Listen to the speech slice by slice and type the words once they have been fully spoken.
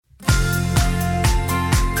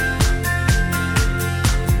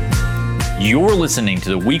You're listening to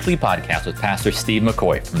the weekly podcast with Pastor Steve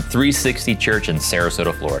McCoy from 360 Church in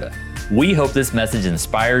Sarasota, Florida. We hope this message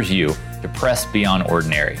inspires you to press beyond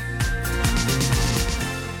ordinary.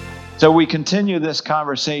 So we continue this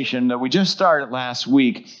conversation that we just started last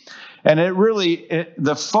week, and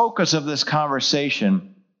the focus of this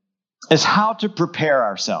conversation is how to prepare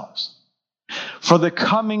ourselves for the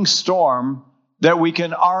coming storm that we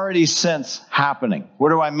can already sense happening. What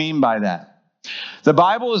do I mean by that? The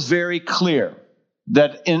Bible is very clear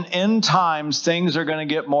that in end times, things are going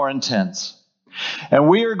to get more intense. And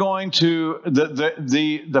we are going to,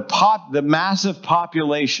 the massive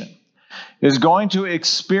population is going to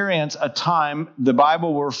experience a time the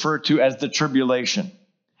Bible will refer to as the tribulation.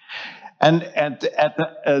 And at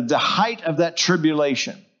the height of that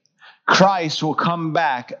tribulation, Christ will come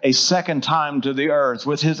back a second time to the earth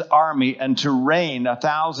with his army and to reign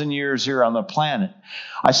 1,000 years here on the planet.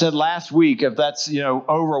 I said last week, if that's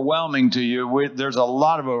overwhelming to you, there's a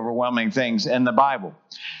lot of overwhelming things in the Bible.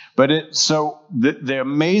 But the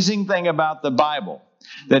amazing thing about the Bible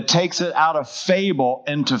that takes it out of fable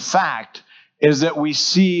into fact is that we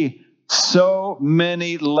see so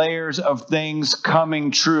many layers of things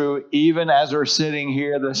coming true even as we're sitting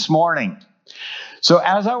here this morning. So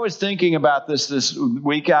as I was thinking about this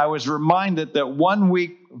week, I was reminded that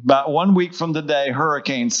about 1 week from today,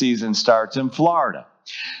 hurricane season starts in Florida.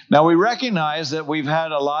 Now, we recognize that we've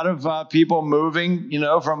had a lot of people moving,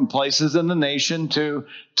 from places in the nation to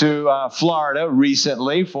Florida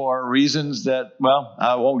recently for reasons that,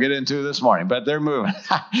 I won't get into this morning, but they're moving.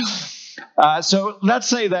 So let's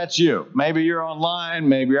say that's you. Maybe you're online,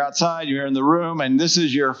 maybe you're outside, you're in the room, and this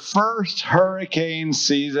is your first hurricane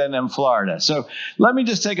season in Florida. So let me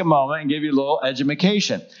just take a moment and give you a little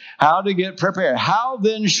education. How to get prepared. How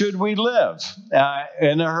then should we live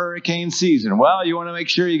in a hurricane season? Well, you want to make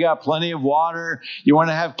sure you got plenty of water. You want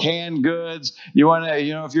to have canned goods. You want to,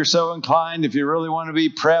 if you're so inclined, if you really want to be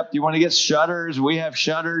prepped, you want to get shutters. We have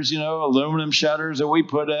shutters, aluminum shutters that we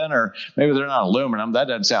put in, or maybe they're not aluminum. That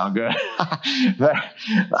doesn't sound good.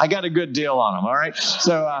 I got a good deal on them. All right.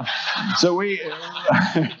 So we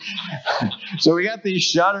got these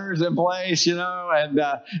shutters in place, and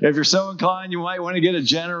if you're so inclined, you might want to get a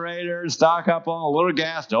generator and stock up on a little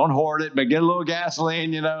gas. Don't hoard it, but get a little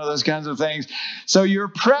gasoline, those kinds of things. So you're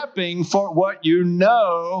prepping for what you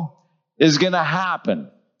know is going to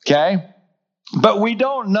happen. Okay. But we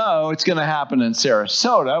don't know it's going to happen in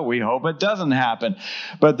Sarasota. We hope it doesn't happen.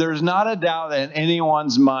 But there's not a doubt in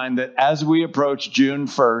anyone's mind that as we approach June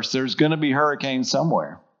 1st, there's going to be hurricanes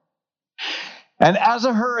somewhere. And as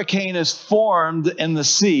a hurricane is formed in the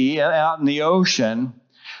sea, out in the ocean,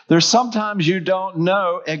 there's sometimes you don't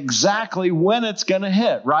know exactly when it's going to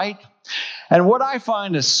hit, right? And what I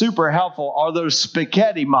find is super helpful are those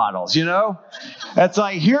spaghetti models, It's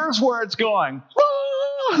like, here's where it's going.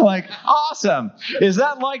 Like, awesome. Is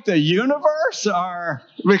that like the universe? Or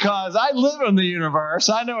because I live in the universe,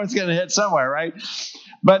 I know it's going to hit somewhere, right?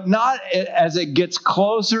 But not as it gets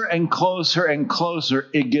closer and closer and closer,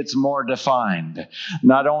 it gets more defined.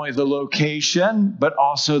 Not only the location, but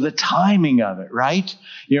also the timing of it, right?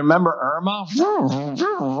 You remember Irma?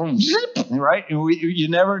 Right? You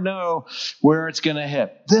never know where it's going to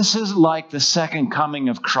hit. This is like the second coming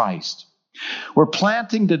of Christ. We're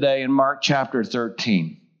planting today in Mark chapter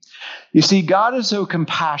 13. You see, God is so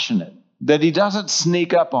compassionate that he doesn't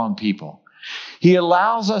sneak up on people. He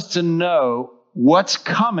allows us to know what's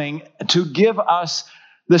coming to give us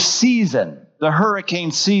the season, the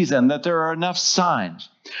hurricane season, that there are enough signs.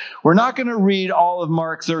 We're not going to read all of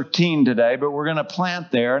Mark 13 today, but we're going to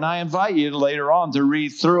plant there. And I invite you later on to read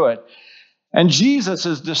through it. And Jesus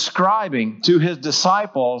is describing to his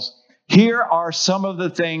disciples, here are some of the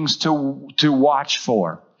things to watch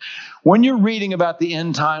for. When you're reading about the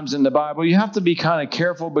end times in the Bible, you have to be kind of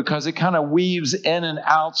careful because it kind of weaves in and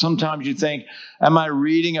out. Sometimes you think, am I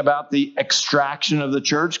reading about the extraction of the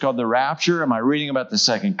church called the rapture? Am I reading about the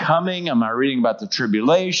second coming? Am I reading about the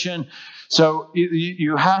tribulation? So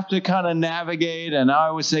you have to kind of navigate. And I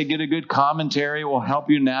always say get a good commentary will help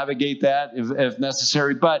you navigate that if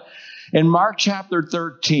necessary. But in Mark chapter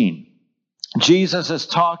 13, Jesus is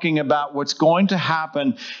talking about what's going to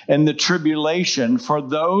happen in the tribulation for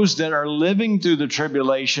those that are living through the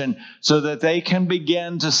tribulation so that they can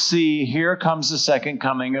begin to see, here comes the second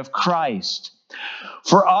coming of Christ.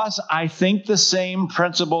 For us, I think the same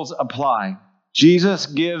principles apply. Jesus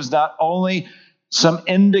gives not only some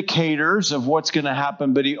indicators of what's going to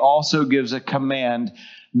happen, but he also gives a command.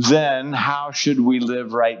 Then how should we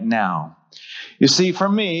live right now? You see, for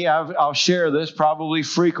me, I'll share this probably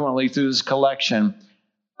frequently through this collection.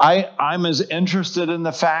 I'm as interested in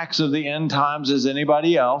the facts of the end times as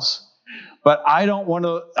anybody else, But I don't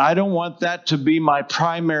want that to be my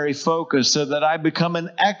primary focus, so that I become an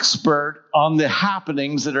expert on the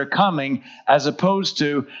happenings that are coming, as opposed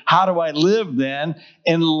to how do I live then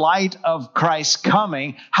in light of Christ's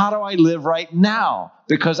coming? How do I live right now?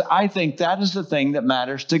 Because I think that is the thing that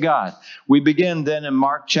matters to God. We begin then in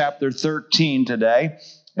Mark chapter 13 today,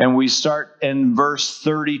 and we start in verse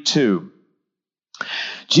 32.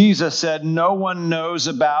 Jesus said, "No one knows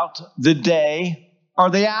about the day or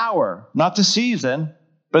the hour," not the season,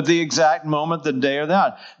 but the exact moment, the day or the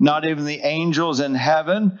hour. "Not even the angels in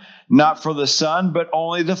heaven, not for the Son, but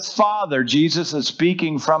only the Father." Jesus is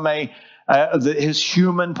speaking from his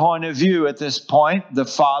human point of view at this point. The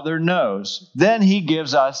Father knows. Then he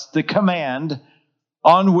gives us the command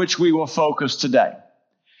on which we will focus today.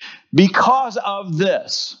 Because of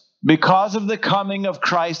this, because of the coming of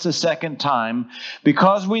Christ a second time,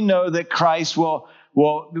 because we know that Christ will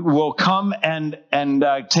come and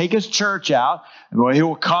take his church out. He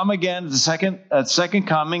will come again at the second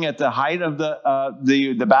coming, at the height of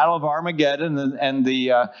the battle of Armageddon and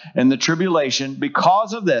the tribulation.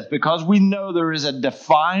 Because of this, because we know there is a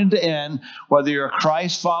defined end, whether you're a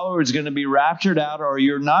Christ follower who's going to be raptured out, or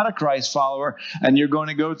you're not a Christ follower and you're going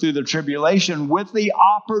to go through the tribulation with the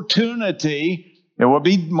opportunity. It will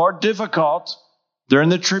be more difficult. During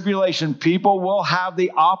the tribulation, people will have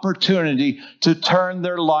the opportunity to turn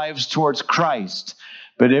their lives towards Christ,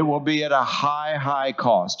 but it will be at a high, high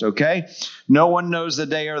cost, okay? No one knows the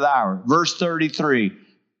day or the hour. Verse 33,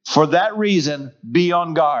 "For that reason, be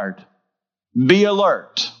on guard. Be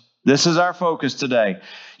alert." This is our focus today.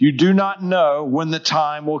 "You do not know when the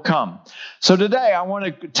time will come." So today, I want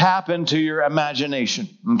to tap into your imagination,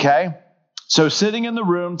 okay? So sitting in the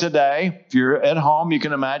room today, if you're at home, you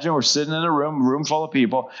can imagine we're sitting in a room full of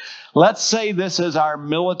people. Let's say this is our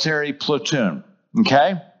military platoon,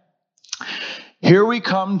 okay? Here we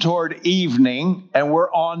come toward evening and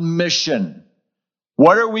we're on mission.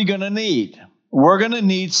 What are we going to need? We're going to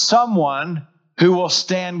need someone who will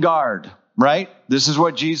stand guard, right? This is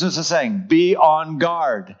what Jesus is saying. Be on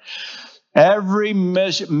guard. Every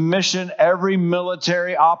mission, every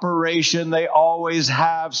military operation, they always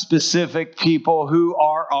have specific people who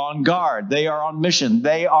are on guard. They are on mission.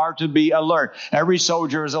 They are to be alert. Every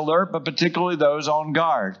soldier is alert, but particularly those on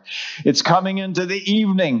guard. It's coming into the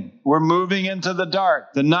evening. We're moving into the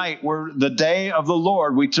dark, the night, the day of the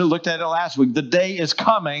Lord. We looked at it last week. The day is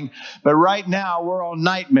coming, but right now we're on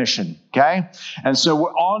night mission, okay? And so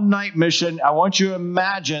we're on night mission. I want you to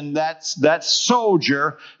imagine that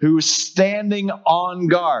soldier who's standing on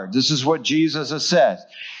guard. This is what Jesus has said.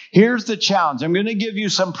 Here's the challenge. I'm going to give you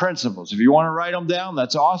some principles. If you want to write them down,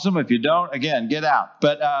 that's awesome. If you don't, again, get out.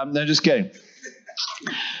 But no, just kidding.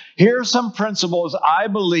 Here are some principles I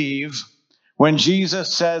believe when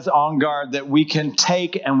Jesus says on guard that we can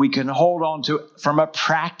take and we can hold on to from a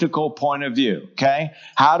practical point of view. Okay?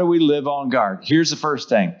 How do we live on guard? Here's the first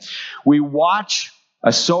thing. We watch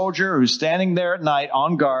a soldier who's standing there at night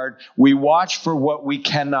on guard. We watch for what we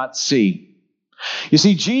cannot see. You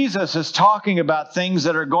see, Jesus is talking about things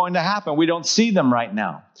that are going to happen. We don't see them right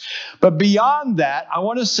now. But beyond that, I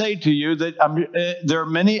want to say to you that there are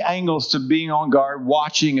many angles to being on guard,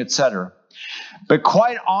 watching, etc. But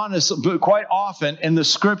quite often in the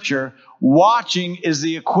scripture, watching is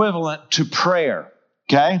the equivalent to prayer.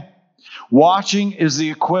 Okay? Watching is the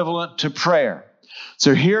equivalent to prayer.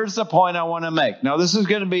 So here's the point I want to make. Now, this is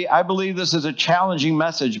going to be, I believe this is a challenging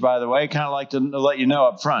message, by the way. I kind of like to let you know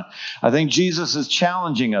up front. I think Jesus is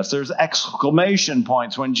challenging us. There's exclamation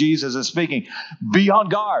points when Jesus is speaking. Be on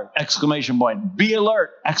guard, exclamation point. Be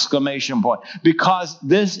alert, exclamation point. Because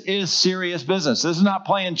this is serious business. This is not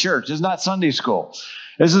playing church. This is not Sunday school.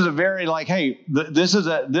 This is a very hey, this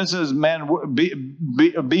is man,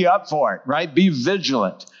 be up for it, right? Be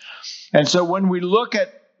vigilant. And so when we look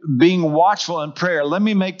at being watchful in prayer, let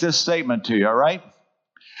me make this statement to you, all right?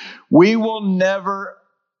 We will never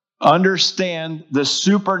understand the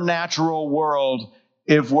supernatural world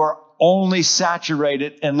if we're only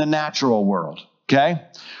saturated in the natural world, okay?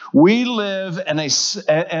 We live in a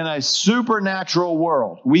supernatural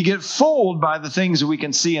world. We get fooled by the things that we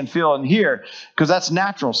can see and feel and hear because that's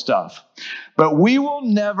natural stuff. But we will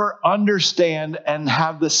never understand and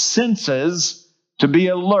have the senses to be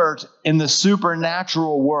alert in the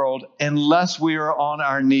supernatural world unless we are on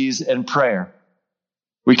our knees in prayer.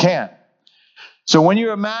 We can't. So when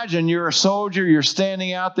you imagine you're a soldier, you're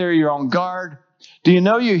standing out there, you're on guard. Do you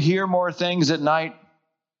know you hear more things at night?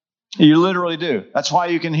 You literally do. That's why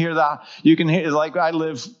you can hear like I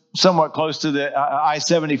live somewhat close to the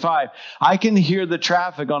I-75. I can hear the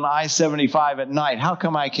traffic on I-75 at night. How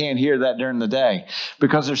come I can't hear that during the day?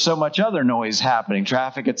 Because there's so much other noise happening,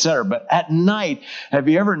 traffic, etc. But at night, have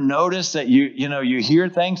you ever noticed that you hear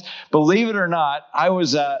things? Believe it or not, I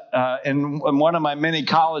was in one of my many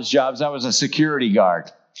college jobs, I was a security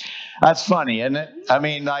guard. That's funny, isn't it? I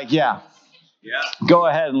mean, yeah. Go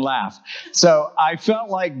ahead and laugh. So I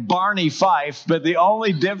felt like Barney Fife, but the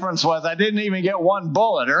only difference was I didn't even get one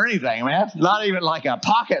bullet or anything, man. Not even like a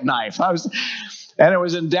pocket knife. And it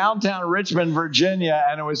was in downtown Richmond, Virginia,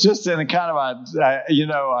 and it was just in a kind of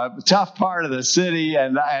a tough part of the city,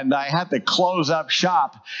 and I had to close up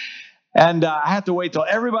shop. And I had to wait till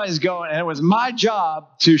everybody's going. And it was my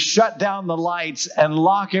job to shut down the lights and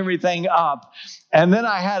lock everything up. And then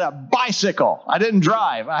I had a bicycle. I didn't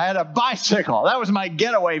drive. I had a bicycle. That was my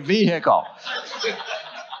getaway vehicle.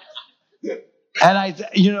 And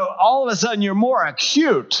all of a sudden you're more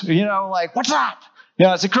acute, like, what's that?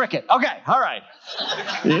 It's a cricket. Okay. All right.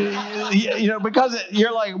 Because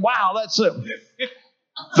you're like, wow, that's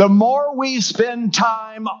the more we spend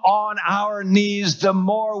time on our knees, the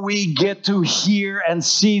more we get to hear and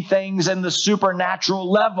see things in the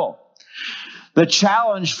supernatural level. The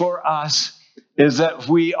challenge for us is that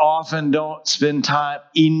we often don't spend time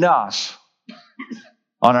enough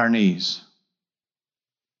on our knees.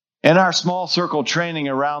 In our small circle training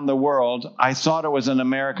around the world, I thought it was an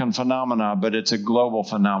American phenomenon, but it's a global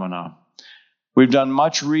phenomenon. We've done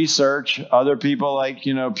much research. Other people like,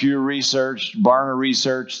 Pew Research, Barna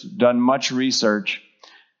Research, done much research.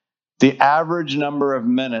 The average number of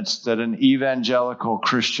minutes that an evangelical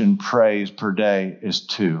Christian prays per day is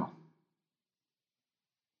 2.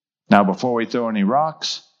 Now, before we throw any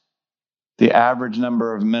rocks, the average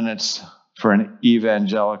number of minutes for an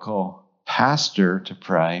evangelical pastor to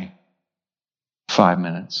pray, 5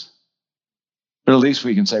 minutes. But at least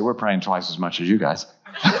we can say we're praying twice as much as you guys.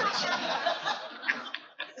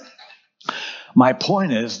 My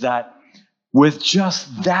point is that with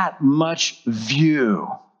just that much view,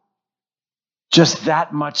 just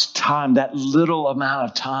that much time, that little amount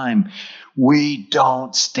of time, we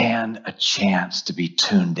don't stand a chance to be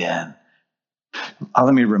tuned in.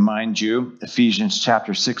 Let me remind you, Ephesians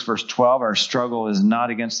chapter 6, verse 12, our struggle is not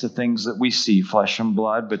against the things that we see, flesh and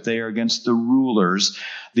blood, but they are against the rulers,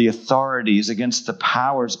 the authorities, against the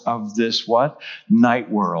powers of this what? Night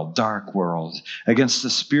world, dark world, against the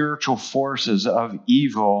spiritual forces of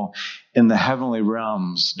evil in the heavenly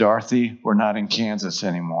realms. Dorothy, we're not in Kansas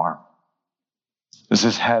anymore. This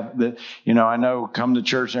is I know, come to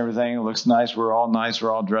church and everything, it looks nice, we're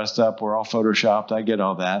all dressed up, we're all photoshopped, I get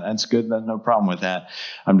all that. That's good, there's no problem with that.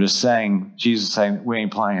 I'm just saying, Jesus is saying, we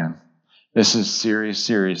ain't playing. This is serious,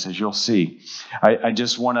 as you'll see. I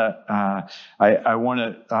just want to, I want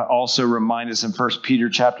to also remind us in 1 Peter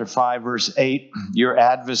chapter 5, verse 8, your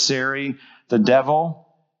adversary, the devil,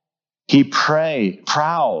 he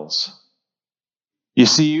prowls. You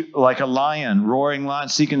see, like a lion, roaring lion,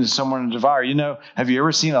 seeking someone to devour. Have you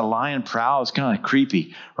ever seen a lion prowl? It's kind of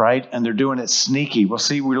creepy, right? And they're doing it sneaky. Well,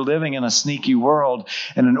 see, we're living in a sneaky world.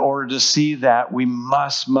 And in order to see that, we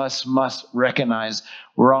must recognize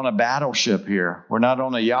we're on a battleship here. We're not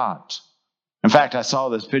on a yacht. In fact, I saw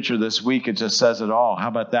this picture this week. It just says it all. How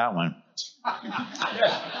about that one?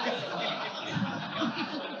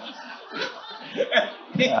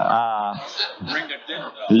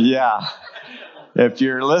 Yeah. If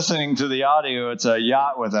you're listening to the audio, it's a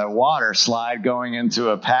yacht with a water slide going into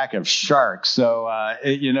a pack of sharks. So,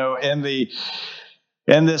 in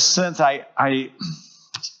this sense, I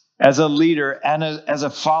as a leader and as a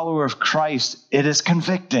follower of Christ, it is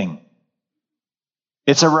convicting.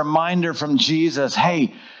 It's a reminder from Jesus,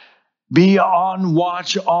 hey, be on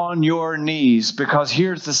watch on your knees, because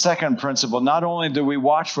here's the second principle. Not only do we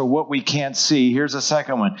watch for what we can't see, here's the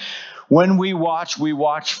second one. When we watch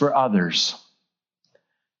for others.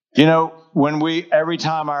 Every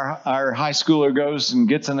time our high schooler goes and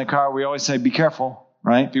gets in the car, we always say, be careful,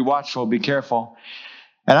 right? Be watchful, be careful.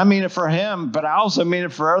 And I mean it for him, but I also mean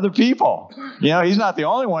it for other people. He's not the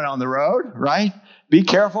only one on the road, right? Be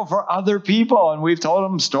careful for other people. And we've told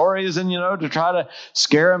them stories and, to try to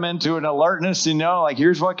scare them into an alertness, like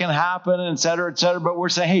here's what can happen, et cetera, et cetera. But we're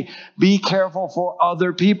saying, hey, be careful for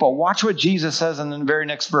other people. Watch what Jesus says in the very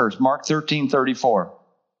next verse, Mark 13:34.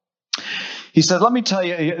 He said, let me tell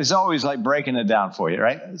you, it's always like breaking it down for you,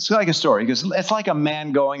 right? It's like a story. He goes, it's like a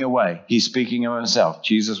man going away. He's speaking of himself.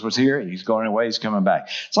 Jesus was here. He's going away. He's coming back.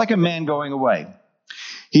 It's like a man going away.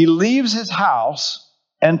 He leaves his house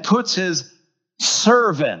and puts his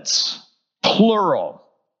servants, plural,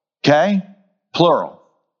 okay? Plural.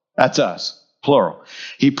 That's us. plural.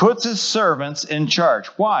 He puts his servants in charge.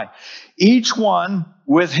 Why? Each one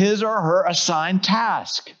with his or her assigned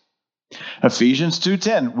task. Ephesians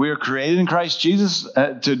 2:10, we are created in Christ Jesus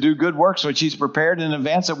to do good works, which he's prepared in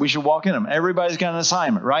advance that we should walk in them. Everybody's got an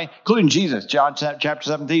assignment, right? Including Jesus. John chapter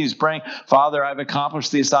 17, he's praying, Father, I've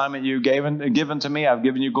accomplished the assignment you've given to me. I've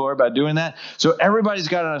given you glory by doing that. So everybody's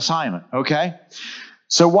got an assignment, okay?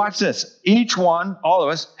 So watch this. Each one, all of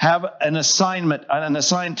us, have an assignment, an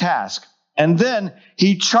assigned task. And then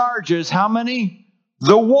he charges how many?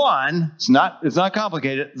 The one, it's not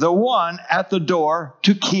complicated, the one at the door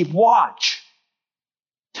to keep watch.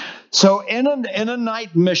 So in a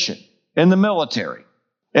night mission, in the military,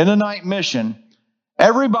 in a night mission,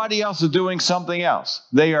 everybody else is doing something else.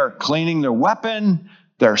 They are cleaning their weapon,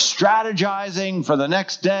 they're strategizing for the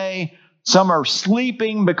next day. Some are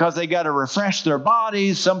sleeping because they got to refresh their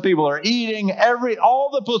bodies. Some people are eating.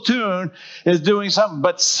 All the platoon is doing something,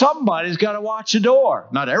 but somebody's got to watch the door.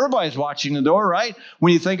 Not everybody's watching the door, right?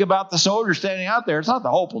 When you think about the soldiers standing out there, it's not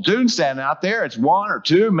the whole platoon standing out there. It's one or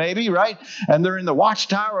two maybe, right? And they're in the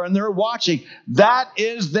watchtower and they're watching. That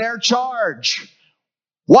is their charge.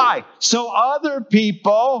 Why? So other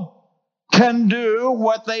people can do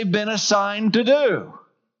what they've been assigned to do.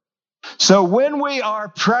 So when we are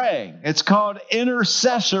praying, it's called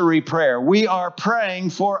intercessory prayer. We are praying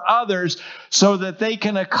for others so that they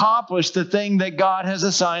can accomplish the thing that God has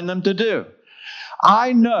assigned them to do.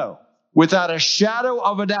 I know without a shadow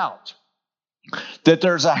of a doubt that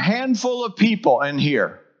there's a handful of people in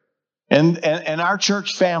here, in our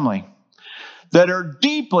church family, that are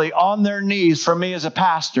deeply on their knees for me as a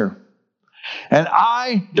pastor. And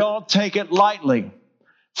I don't take it lightly.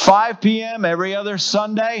 5 p.m. every other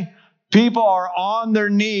Sunday, people are on their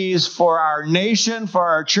knees for our nation, for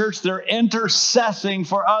our church. They're intercessing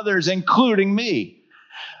for others, including me.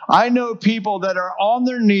 I know people that are on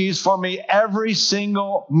their knees for me every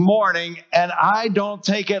single morning, and I don't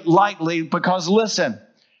take it lightly because, listen,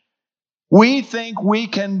 we think we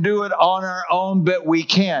can do it on our own, but we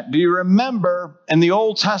can't. Do you remember in the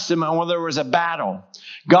Old Testament when there was a battle?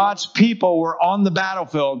 God's people were on the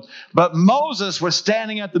battlefield, but Moses was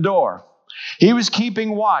standing at the door. He was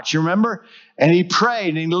keeping watch, you remember? And he prayed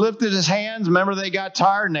and he lifted his hands. Remember, they got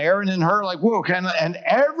tired and Aaron and her like, whoa, and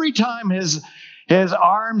every time his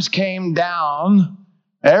arms came down,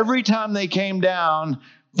 every time they came down,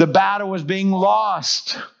 the battle was being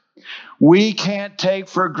lost. We can't take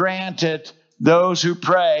for granted those who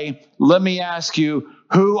pray. Let me ask you,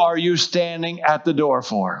 who are you standing at the door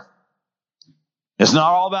for? It's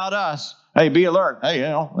not all about us. Hey, be alert. Hey,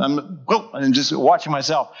 I'm just watching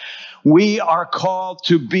myself. We are called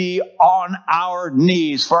to be on our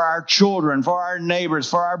knees for our children, for our neighbors,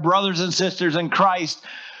 for our brothers and sisters in Christ.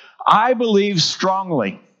 I believe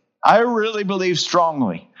strongly, I really believe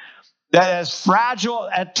strongly, that as fragile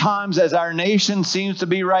at times as our nation seems to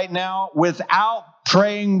be right now, without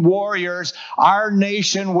praying warriors, our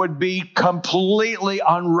nation would be completely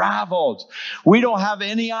unraveled. We don't have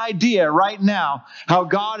any idea right now how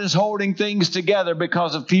God is holding things together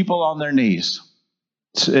because of people on their knees.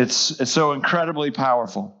 It's so incredibly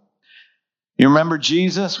powerful. You remember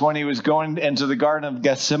Jesus when he was going into the Garden of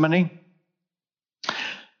Gethsemane?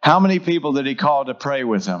 How many people did he call to pray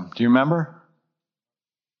with him? Do you remember?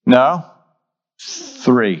 No?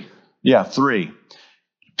 3. Yeah, 3.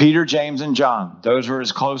 Peter, James, and John. Those were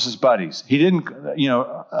his closest buddies. He didn't,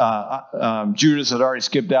 Judas had already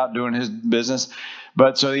skipped out doing his business.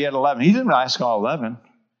 But so he had 11. He didn't ask all 11.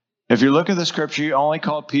 If you look at the scripture, he only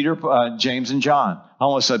called Peter, James, and John. I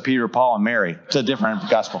almost said Peter, Paul, and Mary. It's a different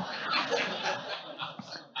gospel.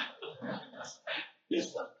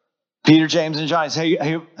 Peter, James, and John. He says,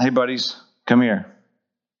 hey, buddies, come here.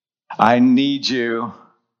 I need you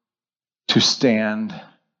to stand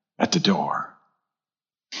at the door.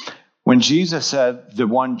 When Jesus said the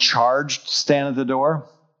one charged stand at the door,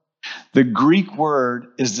 the Greek word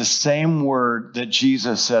is the same word that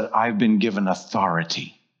Jesus said, I've been given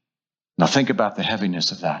authority. Now think about the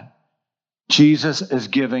heaviness of that. Jesus is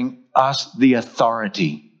giving us the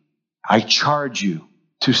authority. I charge you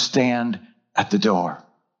to stand at the door.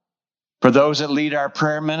 For those that lead our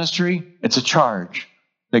prayer ministry, it's a charge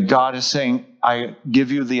that God is saying, I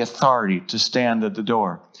give you the authority to stand at the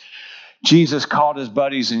door. Jesus called his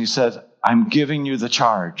buddies and he said, I'm giving you the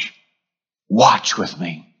charge. Watch with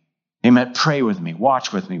me. He meant pray with me.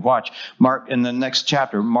 Watch with me. Watch. Mark, in the next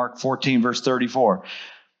chapter, Mark 14, verse 34.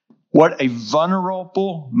 What a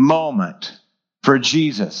vulnerable moment for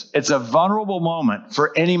Jesus. It's a vulnerable moment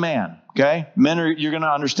for any man, okay? Men, you're going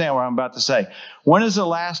to understand what I'm about to say. When is the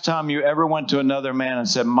last time you ever went to another man and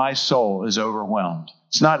said, my soul is overwhelmed?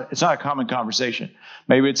 It's not a common conversation.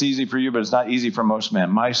 Maybe it's easy for you, but it's not easy for most men.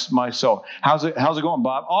 My soul. How's it going,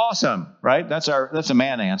 Bob? Awesome, right? That's a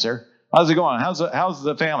man answer. How's it going? How's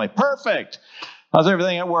the family? Perfect. How's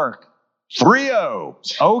everything at work?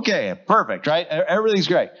 3-0. Okay, perfect, right? Everything's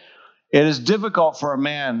great. It is difficult for a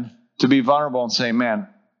man to be vulnerable and say, man,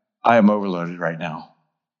 I am overloaded right now.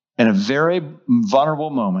 In a very vulnerable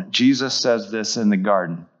moment, Jesus says this in the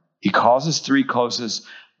garden. He calls his 3 closest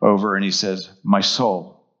over and he says, my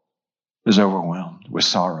soul is overwhelmed with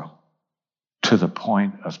sorrow to the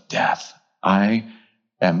point of death. I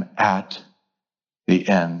am at the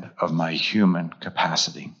end of my human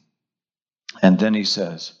capacity. And then he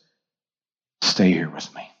says, stay here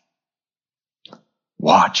with me.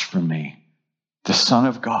 Watch for me, the Son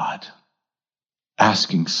of God,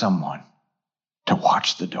 asking someone to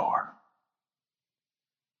watch the door.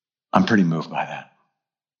 I'm pretty moved by that.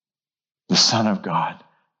 The Son of God,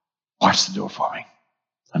 watch the door for me.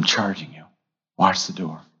 I'm charging you. Watch the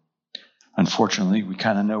door. Unfortunately, we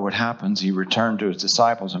kind of know what happens. He returned to his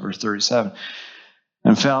disciples in verse 37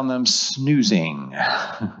 and found them snoozing,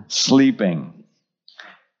 sleeping.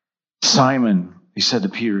 Simon, he said to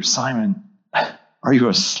Peter, Simon, are you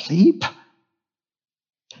asleep?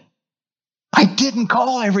 I didn't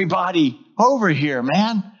call everybody over here,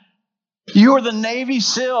 man. You are the Navy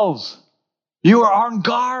SEALs. You are on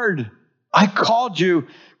guard. I called you.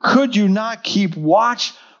 Could you not keep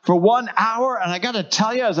watch for 1 hour? And I got to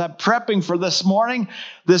tell you, as I'm prepping for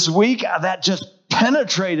this week, that just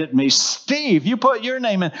penetrated me. Steve, you put your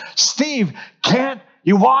name in. Steve, can't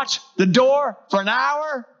you watch the door for an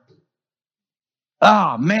hour?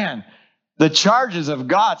 Oh, man. The charges of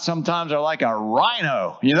God sometimes are like a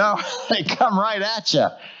rhino, they come right at you.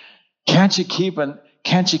 Can't you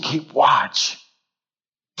keep watch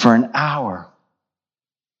for an hour?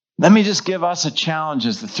 Let me just give us a challenge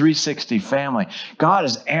as the 360 family. God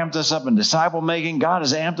has amped us up in disciple making. God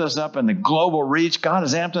has amped us up in the global reach. God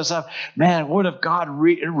has amped us up. Man, what if God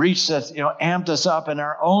reached us, amped us up in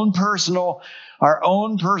our own personal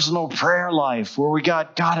prayer life where we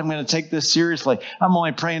got, God, I'm going to take this seriously. I'm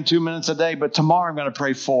only praying 2 minutes a day, but tomorrow I'm going to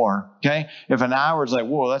pray 4. Okay. If an hour is like,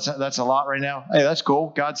 whoa, that's a lot right now. Hey, that's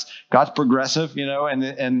cool. God's progressive,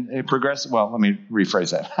 and it progressive. Well, let me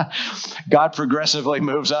rephrase that. God progressively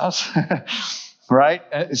moves us. Right?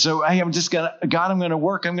 So hey, I'm going to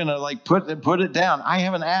work. I'm going to put it down. I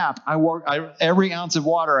have an app. Every ounce of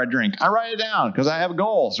water I drink, I write it down because I have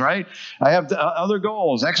goals, right? I have other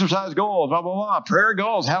goals, exercise goals, blah, blah, blah, prayer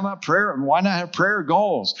goals. How about prayer? Why not have prayer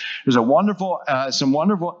goals? There's some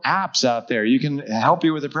wonderful apps out there. You can help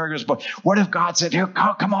you with the prayer goals. But what if God said, here,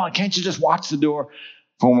 come on, can't you just watch the door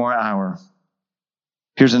for 1 more hour?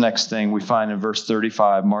 Here's the next thing we find in verse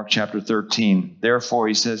 35, Mark chapter 13. Therefore,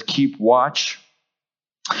 he says, keep watch,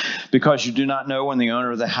 because you do not know when the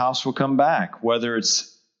owner of the house will come back, whether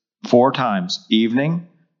it's 4 times, evening,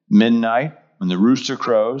 midnight, when the rooster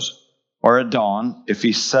crows, or at dawn. If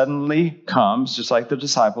he suddenly comes, just like the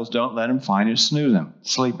disciples, don't let him find you snoozing,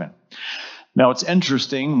 sleeping. Now, it's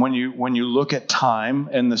interesting when you look at time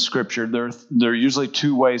in the scripture, there are usually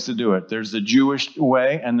 2 ways to do it. There's the Jewish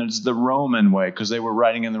way and there's the Roman way, because they were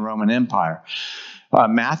writing in the Roman Empire.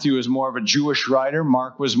 Matthew is more of a Jewish writer.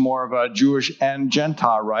 Mark was more of a Jewish and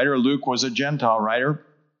Gentile writer. Luke was a Gentile writer.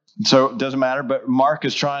 So it doesn't matter. But Mark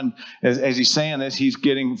is trying, as he's saying this, he's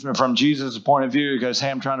getting from Jesus' point of view. He goes, hey,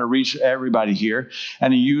 I'm trying to reach everybody here.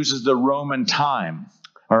 And he uses the Roman time.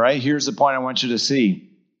 All right, here's the point I want you to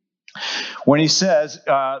see. When he says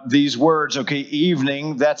these words, okay,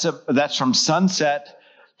 evening, that's from sunset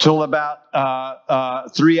till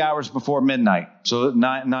about 3 hours before midnight. So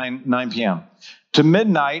 9 p.m. To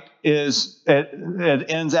midnight it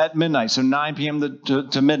ends at midnight. So 9 p.m.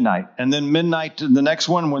 to midnight. And then midnight to the next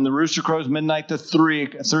one, when the rooster crows, midnight to 3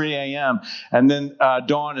 a.m. And then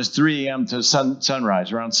dawn is 3 a.m. to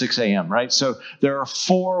sunrise, around 6 a.m., right? So there are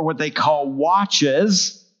 4 what they call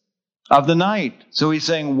watches of the night. So he's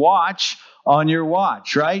saying watch on your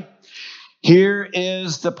watch, right? Here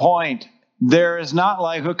is the point. There is not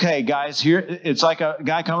like, okay, guys, here it's like a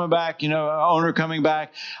guy coming back, an owner coming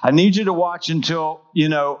back. I need you to watch until,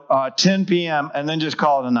 10 p.m. and then just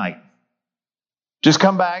call it a night. Just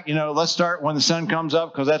come back, let's start when the sun comes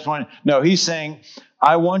up, because that's when. No, he's saying,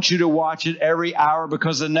 I want you to watch it every hour,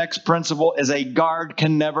 because the next principle is a guard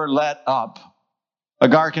can never let up. A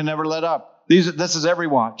guard can never let up. This is every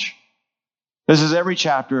watch. This is every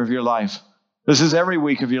chapter of your life. This is every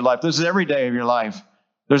week of your life. This is every day of your life.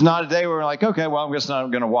 There's not a day where we're like, okay, well, I'm just not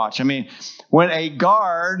going to watch. I mean, when a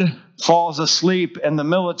guard falls asleep in the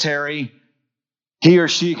military, he or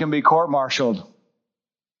she can be court-martialed.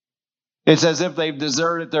 It's as if they've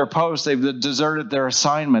deserted their post. They've deserted their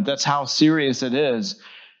assignment. That's how serious it is.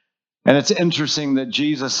 And it's interesting that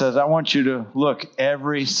Jesus says, I want you to look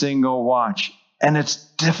every single watch. And it's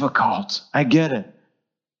difficult. I get it.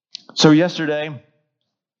 So yesterday,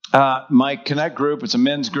 my Connect group, it's a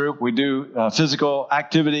men's group. We do physical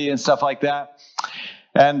activity and stuff like that.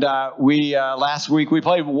 And last week we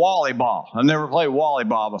played volleyball. I've never played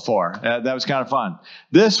volleyball before. That was kind of fun.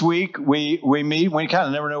 This week we meet. We kind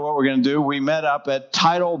of never know what we're going to do. We met up at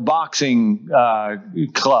Title Boxing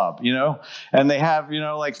Club, and they have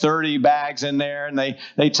like 30 bags in there, and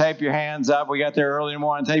they tape your hands up. We got there early in the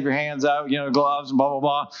morning, tape your hands up, gloves and blah blah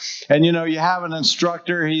blah. And you have an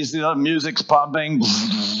instructor. He's music's pumping.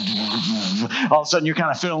 All of a sudden you're kind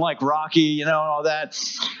of feeling like Rocky, and all that.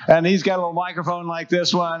 And he's got a little microphone like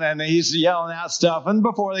this one, and he's yelling out stuff. And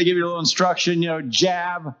before they give you a little instruction,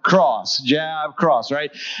 jab, cross, right?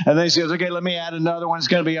 And then he says, okay, let me add another one. It's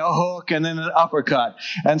going to be a hook and then an uppercut.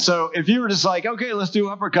 And so if you were just like, okay, let's do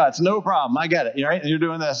uppercuts, no problem. I get it, right? And you're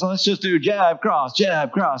doing this. So let's just do jab, cross,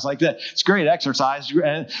 like that. It's great exercise.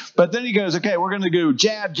 But then he goes, okay, we're going to do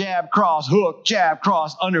jab, cross, hook, jab,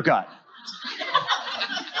 cross, undercut.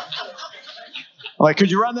 Like,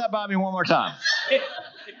 could you run that by me one more time?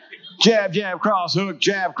 Jab, cross, hook,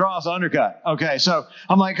 jab, cross, undercut. Okay, so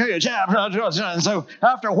I'm like, hey, jab, cross. And so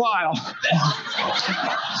after a while,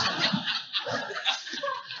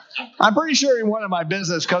 I'm pretty sure he wanted my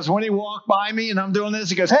business, because when he walked by me and I'm doing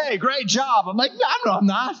this, he goes, hey, great job. I'm like, no, I'm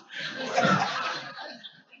not.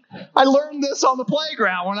 I learned this on the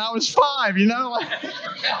playground when I was 5, And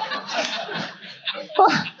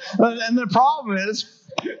the problem is,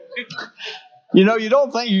 you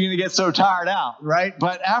don't think you're going to get so tired out, right?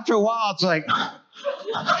 But after a while, it's like,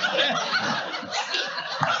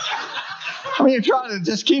 you're trying to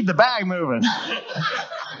just keep the bag moving.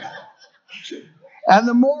 And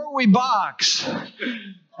the more we box,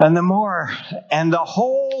 and the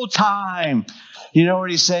whole time, you know what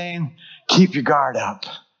he's saying? Keep your guard up.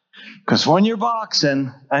 Because when you're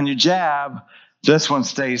boxing and you jab, this one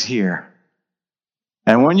stays here.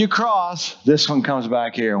 And when you cross, this one comes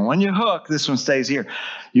back here. And when you hook, this one stays here.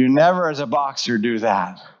 You never, as a boxer, do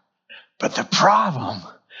that. But the problem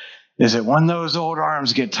is that when those old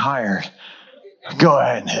arms get tired, go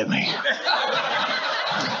ahead and hit me.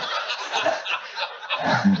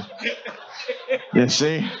 You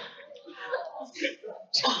see?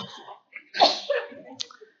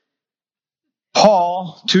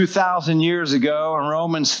 Paul, 2,000 years ago, in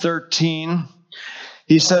Romans 13,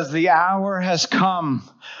 he says, the hour has come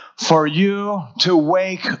for you to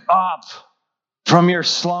wake up from your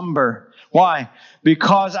slumber. Why?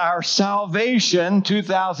 Because our salvation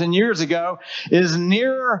 2,000 years ago is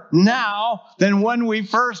nearer now than when we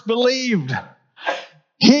first believed.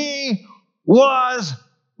 He was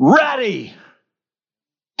ready.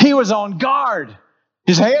 He was on guard.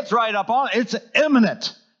 His head's right up on it. It's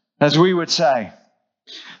imminent, as we would say.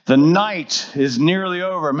 The night is nearly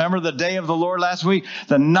over. Remember the day of the Lord last week?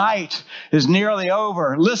 The night is nearly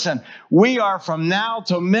over. Listen, we are from now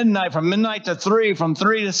till midnight, from midnight to 3, from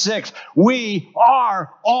 3 to 6. We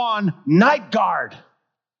are on night guard.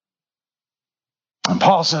 And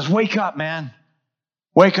Paul says, wake up, man.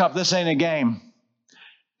 Wake up. This ain't a game.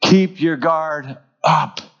 Keep your guard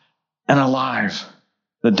up and alive.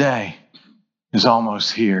 The day is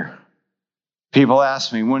almost here. People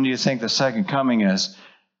ask me, when do you think the second coming is?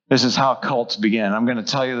 This is how cults begin. I'm going to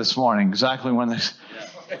tell you this morning exactly when this.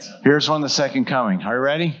 Here's when the second coming. Are you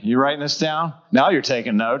ready? You writing this down? Now you're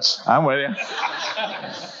taking notes. I'm with you.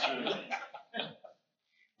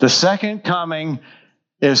 The second coming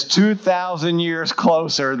is 2,000 years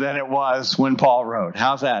closer than it was when Paul wrote.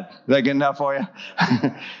 How's that? Is that good enough for you?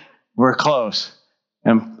 We're close.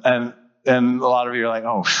 And a lot of you are like,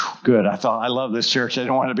 oh, good. I love this church. I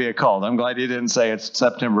don't want to be a cult. I'm glad you didn't say it's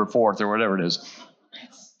September 4th or whatever it is.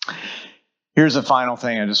 Here's the final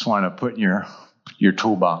thing I just want to put in your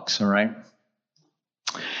toolbox, all right?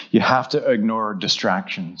 You have to ignore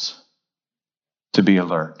distractions to be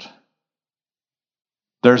alert.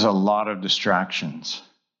 There's a lot of distractions.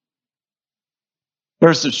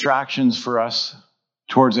 There's distractions for us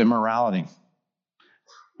towards immorality.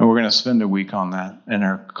 And we're going to spend a week on that in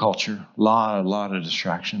our culture. A lot of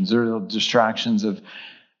distractions. There are distractions of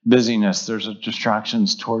busyness. There's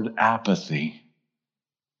distractions toward apathy.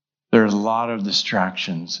 There's a lot of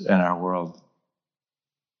distractions in our world.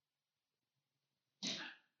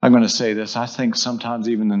 I'm going to say this. I think sometimes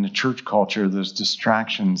even in the church culture, there's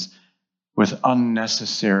distractions with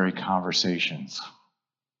unnecessary conversations.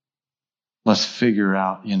 Let's figure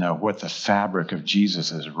out, what the fabric of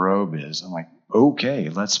Jesus' robe is. I'm like, okay,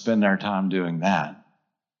 let's spend our time doing that.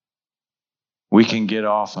 We can get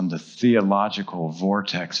off on the theological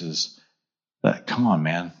vortexes that, come on,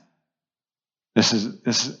 man.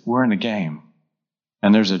 We're in a game.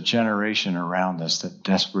 And there's a generation around us that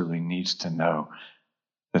desperately needs to know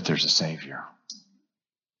that there's a Savior.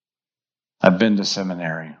 I've been to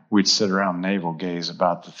seminary. We'd sit around navel gaze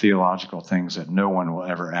about the theological things that no one will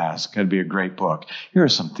ever ask. It'd be a great book. Here are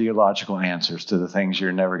some theological answers to the things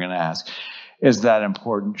you're never going to ask. Is that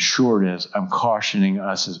important? Sure it is. I'm cautioning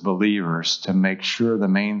us as believers to make sure the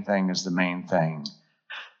main thing is the main thing.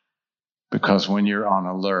 Because when you're on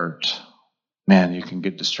alert, man, you can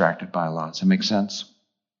get distracted by a lot. Does that make sense?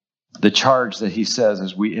 The charge that he says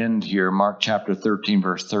as we end here, Mark chapter 13,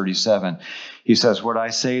 verse 37, he says, what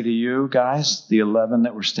I say to you guys, the 11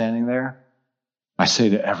 that were standing there, I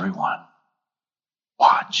say to everyone,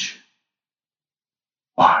 watch.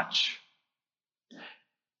 Watch.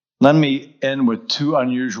 Let me end with two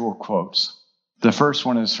unusual quotes. The first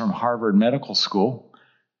one is from Harvard Medical School,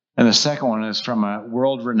 and the second one is from a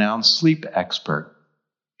world-renowned sleep expert.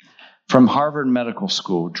 From Harvard Medical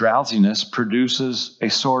School, drowsiness produces a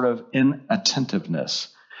sort of inattentiveness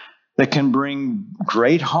that can bring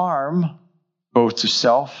great harm both to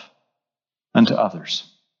self and to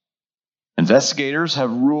others. Investigators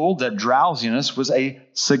have ruled that drowsiness was a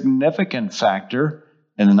significant factor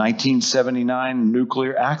in the 1979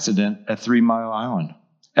 nuclear accident at 3 Mile Island,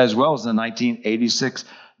 as well as the 1986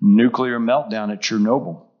 nuclear meltdown at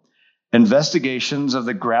Chernobyl. Investigations of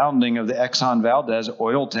the grounding of the Exxon Valdez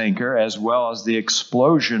oil tanker, as well as the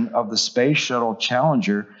explosion of the Space Shuttle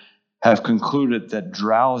Challenger, have concluded that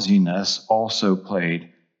drowsiness also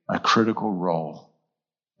played a critical role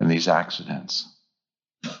in these accidents.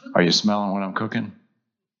 Are you smelling what I'm cooking?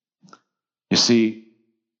 You see,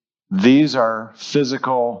 these are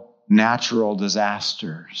physical, natural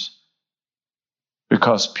disasters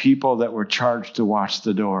because people that were charged to watch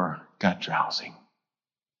the door got drowsy.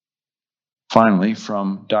 Finally,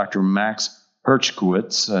 from Dr. Max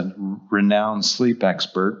Herchkowitz, a renowned sleep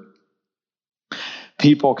expert,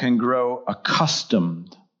 people can grow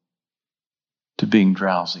accustomed to being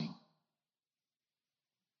drowsy.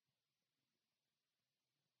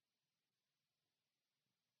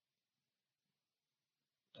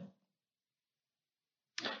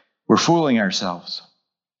 We're fooling ourselves.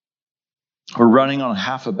 We're running on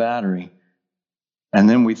half a battery, and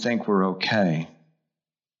then we think we're okay.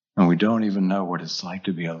 And we don't even know what it's like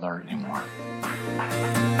to be alert anymore.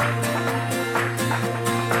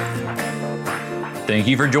 Thank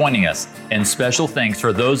you for joining us, and special thanks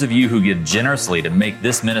for those of you who give generously to make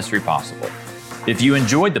this ministry possible. If you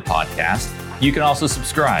enjoyed the podcast, you can also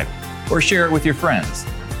subscribe or share it with your friends.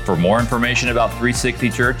 For more information about 360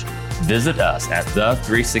 Church, visit us at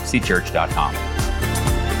the360church.com.